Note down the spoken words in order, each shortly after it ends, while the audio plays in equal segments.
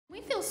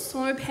feel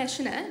so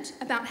passionate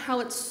about how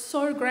it's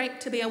so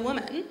great to be a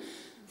woman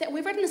that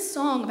we've written a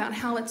song about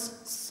how it's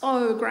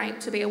so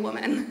great to be a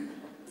woman.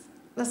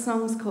 The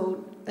song's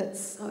called It's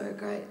So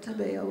Great to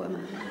Be a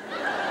Woman.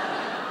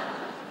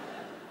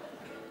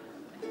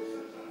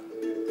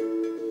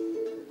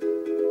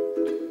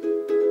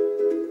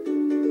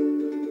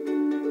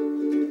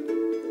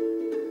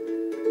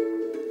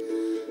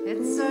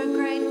 It's so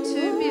great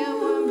to be a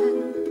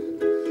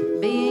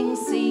woman. Being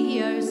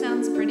CEO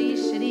sounds pretty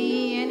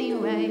shitty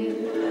anyway.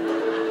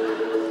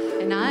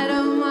 And I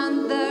don't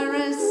want the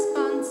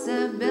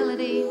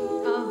responsibility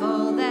of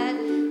all that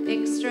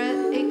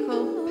extra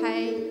equal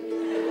pay.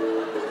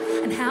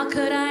 And how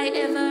could I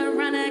ever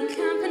run a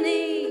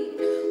company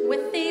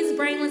with these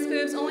brainless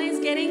boobs always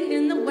getting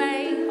in the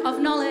way of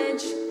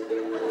knowledge?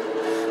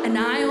 And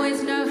I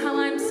always know how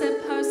I'm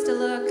supposed to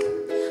look,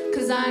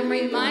 'cause I'm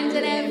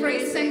reminded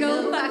every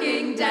single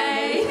fucking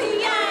day.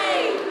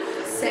 Yay!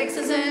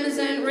 Sexism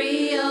isn't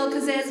real,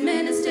 'cause there's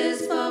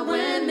ministers for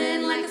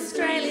women like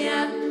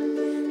Australia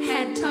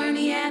had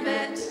Tony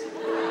Abbott.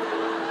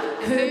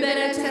 Who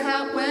better to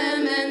help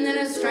women than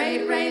a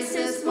straight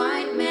racist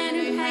white man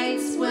who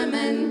hates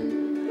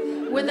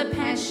women with a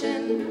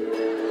passion?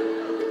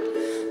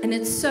 And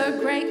it's so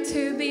great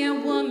to be a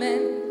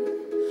woman.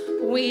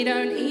 We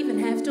don't even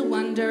have to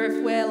wonder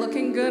if we're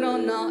looking good or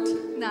not.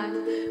 No.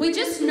 We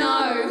just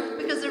know.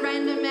 Because a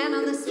random man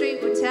on the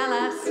street would tell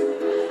us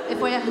if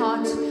we're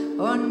hot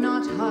or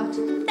not hot.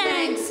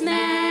 Thanks,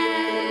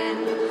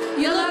 man.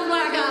 You look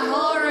like a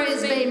whore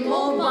who's been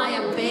mauled by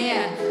a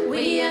bear.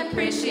 We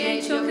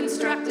appreciate your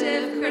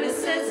constructive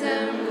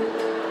criticism.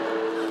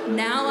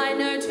 Now I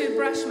know to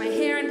brush my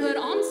hair and put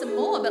on some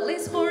more but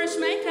less whorish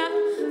makeup.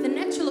 The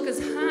natural look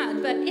is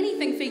hard, but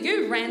anything for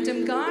you,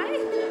 random guy.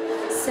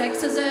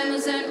 Sexism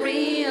isn't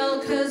real,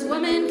 'cause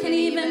women can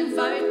even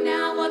vote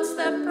now. What's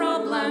the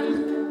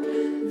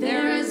problem?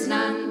 There is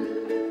none.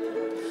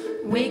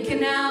 We can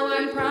now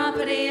own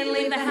property and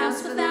leave the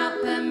house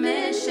without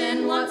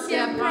permission. What's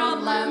your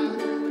problem?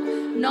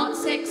 Not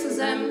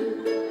sexism.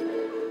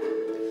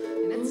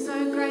 And it's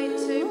so great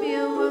to be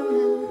a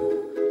woman,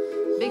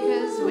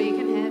 because we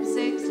can have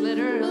sex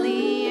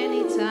literally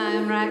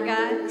anytime, right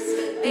guys?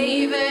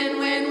 Even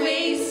when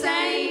we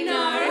say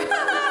no.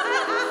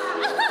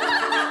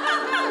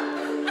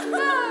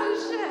 Oh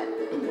shit.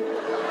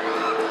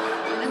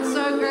 And it's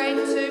so great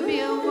to be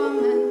a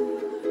woman,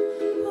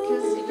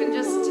 because you can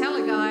just tell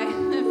a guy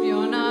if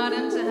you're not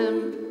into him.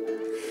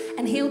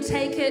 And he'll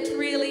take it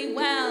really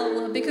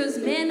well, because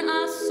men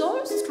are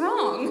so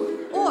strong.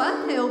 Or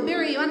he'll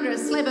bury you under a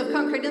slab of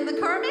concrete in the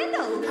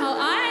Coromandel. Oh,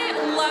 I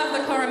love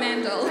the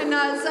Coromandel. I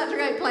know, it's such a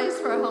great place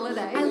for a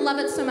holiday. I love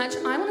it so much.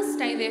 I want to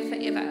stay there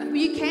forever.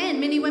 You can.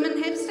 Many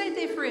women have stayed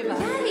there forever.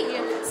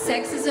 Yay!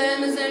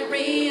 Sexism isn't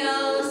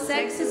real.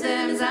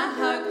 Sexism's a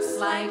hoax,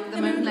 like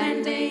the moon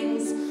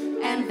landings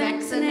and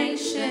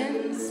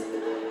vaccinations.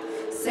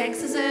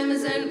 Sexism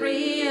isn't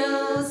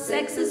real.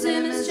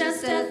 Sexism is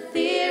just a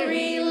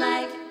theory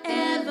like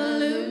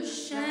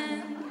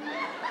evolution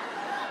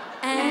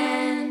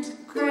and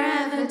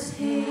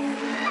gravity.